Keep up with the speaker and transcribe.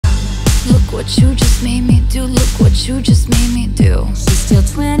Look what you just made me do. Look what you just made me do. She's still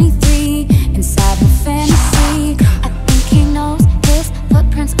 23, inside her fantasy. I think he knows his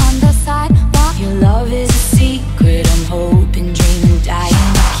footprints on the sidewalk. Your love is a secret, I'm hoping, dreaming,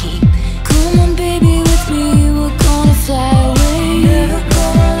 dying to keep. Come on baby, with me, we're gonna fly away. Never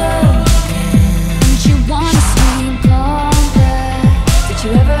gonna love again. Don't you wanna swing, come back? Did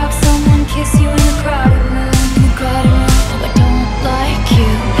you ever have someone kiss you in a crowded room? In a crowded room? Oh, I don't like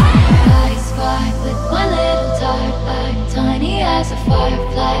you. Eyes wide with one little dark light, tiny as a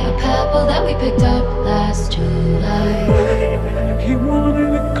firefly, a pebble that we picked up last July.